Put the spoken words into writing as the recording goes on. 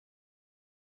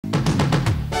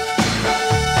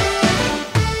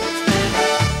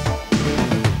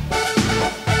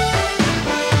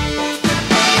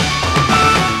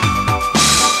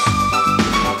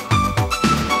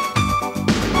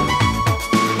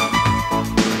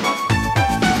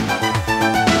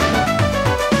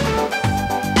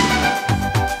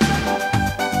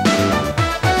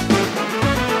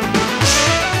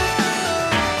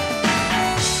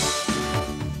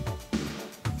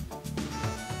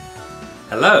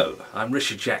Hello, I'm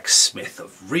Richard Jack Smith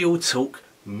of Real Talk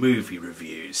Movie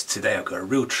Reviews. Today I've got a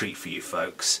real treat for you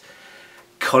folks.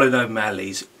 Colin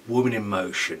O'Malley's Woman in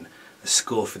Motion, the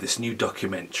score for this new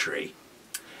documentary.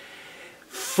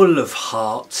 Full of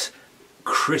heart,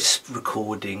 crisp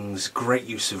recordings, great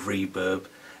use of reverb,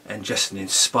 and just an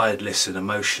inspired listen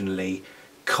emotionally.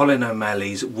 Colin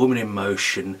O'Malley's Woman in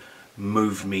Motion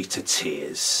moved me to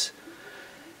tears.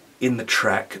 In the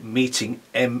track Meeting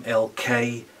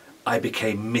MLK, I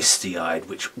became misty-eyed,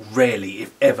 which rarely,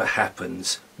 if ever,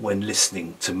 happens when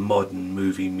listening to modern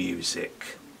movie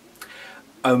music.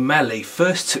 O'Malley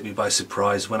first took me by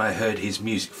surprise when I heard his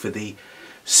music for the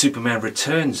Superman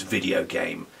Returns video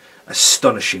game.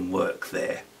 Astonishing work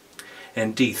there.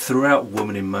 Indeed, throughout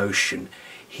Woman in Motion,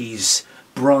 he's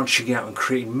branching out and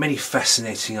creating many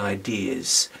fascinating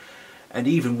ideas. And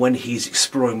even when he's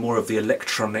exploring more of the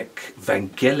electronic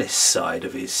Vangelis side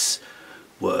of his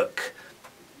work,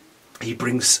 he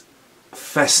brings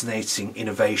fascinating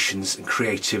innovations and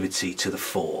creativity to the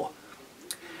fore.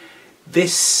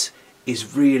 This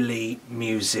is really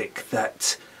music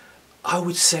that I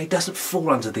would say doesn't fall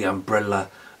under the umbrella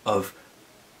of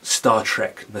Star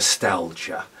Trek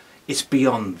nostalgia. It's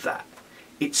beyond that.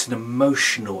 It's an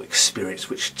emotional experience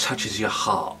which touches your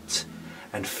heart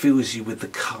and fills you with the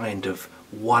kind of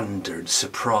wonder and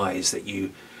surprise that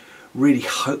you really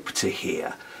hope to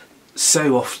hear.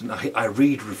 So often I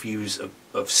read reviews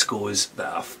of scores that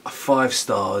are 5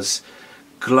 stars,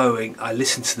 glowing. I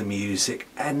listen to the music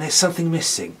and there's something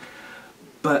missing.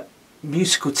 But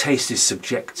musical taste is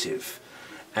subjective,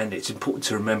 and it's important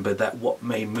to remember that what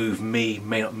may move me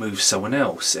may not move someone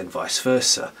else, and vice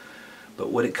versa.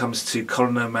 But when it comes to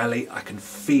Colin O'Malley, I can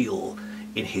feel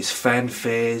in his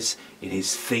fanfares, in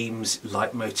his themes,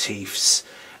 leitmotifs,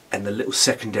 and the little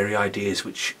secondary ideas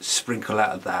which sprinkle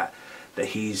out of that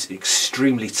he's an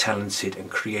extremely talented and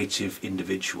creative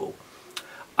individual.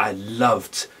 I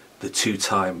loved the 2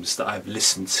 times that I've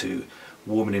listened to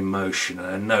Woman in Motion, and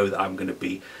I know that I'm going to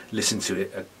be listening to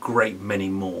it a great many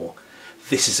more.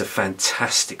 This is a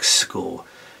fantastic score,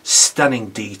 stunning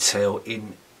detail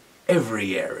in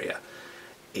every area.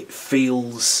 It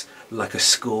feels like a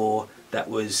score that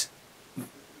was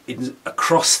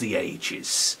across the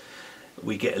ages.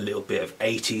 We get a little bit of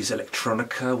 80s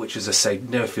electronica, which, as I say,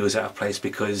 never feels out of place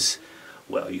because,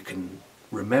 well, you can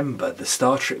remember the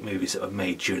Star Trek movies that were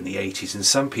made during the 80s, and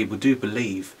some people do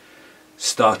believe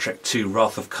Star Trek II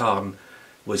Wrath of Khan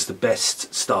was the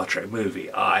best Star Trek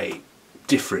movie. I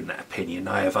differ in that opinion.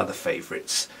 I have other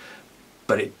favourites,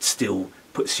 but it still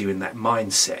puts you in that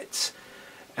mindset.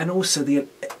 And also the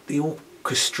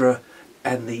orchestra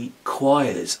and the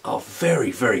choirs are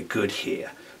very, very good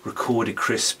here, recorded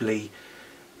crisply.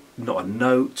 Not a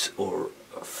note or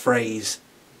a phrase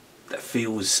that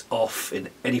feels off in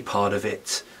any part of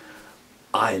it.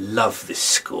 I love this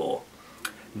score.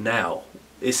 Now,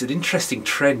 it's an interesting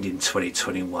trend in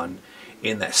 2021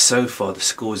 in that so far the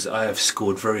scores that I have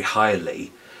scored very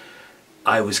highly,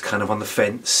 I was kind of on the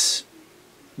fence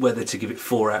whether to give it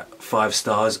 4 out of 5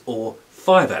 stars or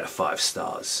 5 out of 5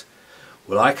 stars.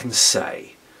 Well, I can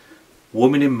say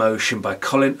Woman in Motion by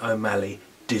Colin O'Malley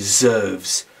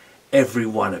deserves every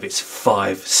one of its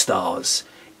 5 stars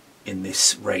in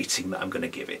this rating that I'm going to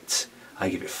give it. I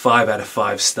give it 5 out of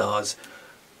 5 stars.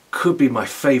 Could be my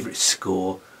favourite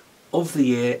score of the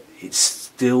year. It's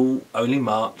still only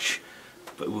March,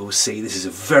 but we'll see. This is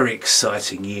a very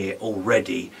exciting year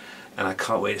already, and I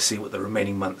can't wait to see what the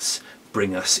remaining months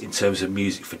bring us in terms of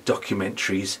music for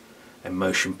documentaries and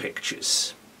motion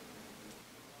pictures.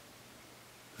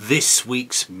 This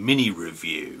week's mini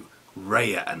review: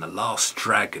 Raya and the Last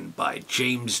Dragon by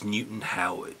James Newton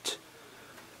Howard.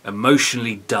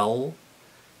 Emotionally dull,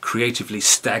 creatively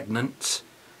stagnant,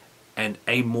 and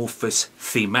amorphous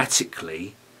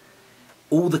thematically,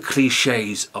 all the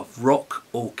cliches of rock,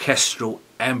 orchestral,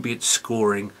 ambient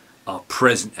scoring are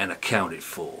present and accounted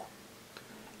for.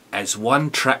 As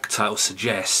one track title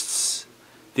suggests,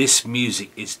 this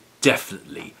music is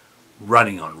definitely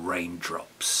running on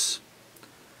raindrops.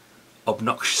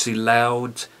 Obnoxiously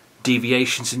loud,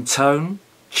 deviations in tone?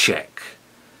 Check.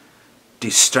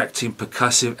 Distracting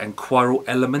percussive and choral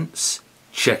elements?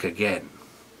 Check again.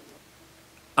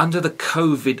 Under the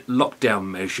COVID lockdown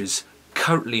measures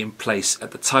currently in place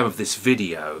at the time of this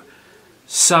video,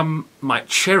 some might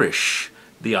cherish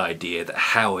the idea that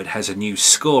Howard has a new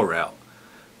score out.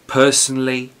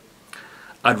 Personally,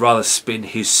 I'd rather spin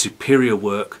his superior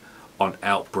work on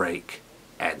Outbreak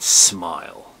and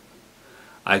Smile.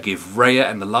 I give Raya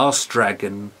and the Last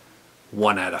Dragon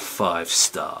 1 out of 5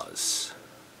 stars.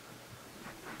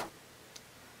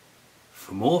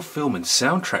 For more film and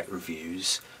soundtrack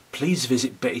reviews, please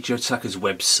visit Betty Jo Tucker's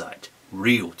website,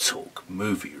 Real Talk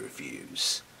Movie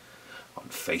Reviews. On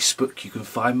Facebook you can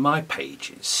find my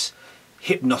pages,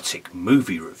 Hip-Notic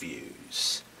Movie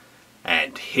Reviews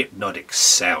and Hip-Notic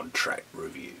Soundtrack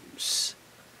Reviews.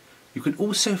 You can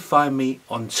also find me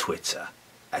on Twitter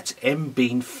at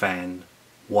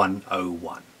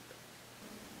mbeanfan101.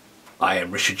 I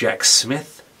am Richard Jack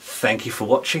Smith. Thank you for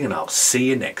watching and I'll see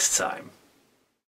you next time.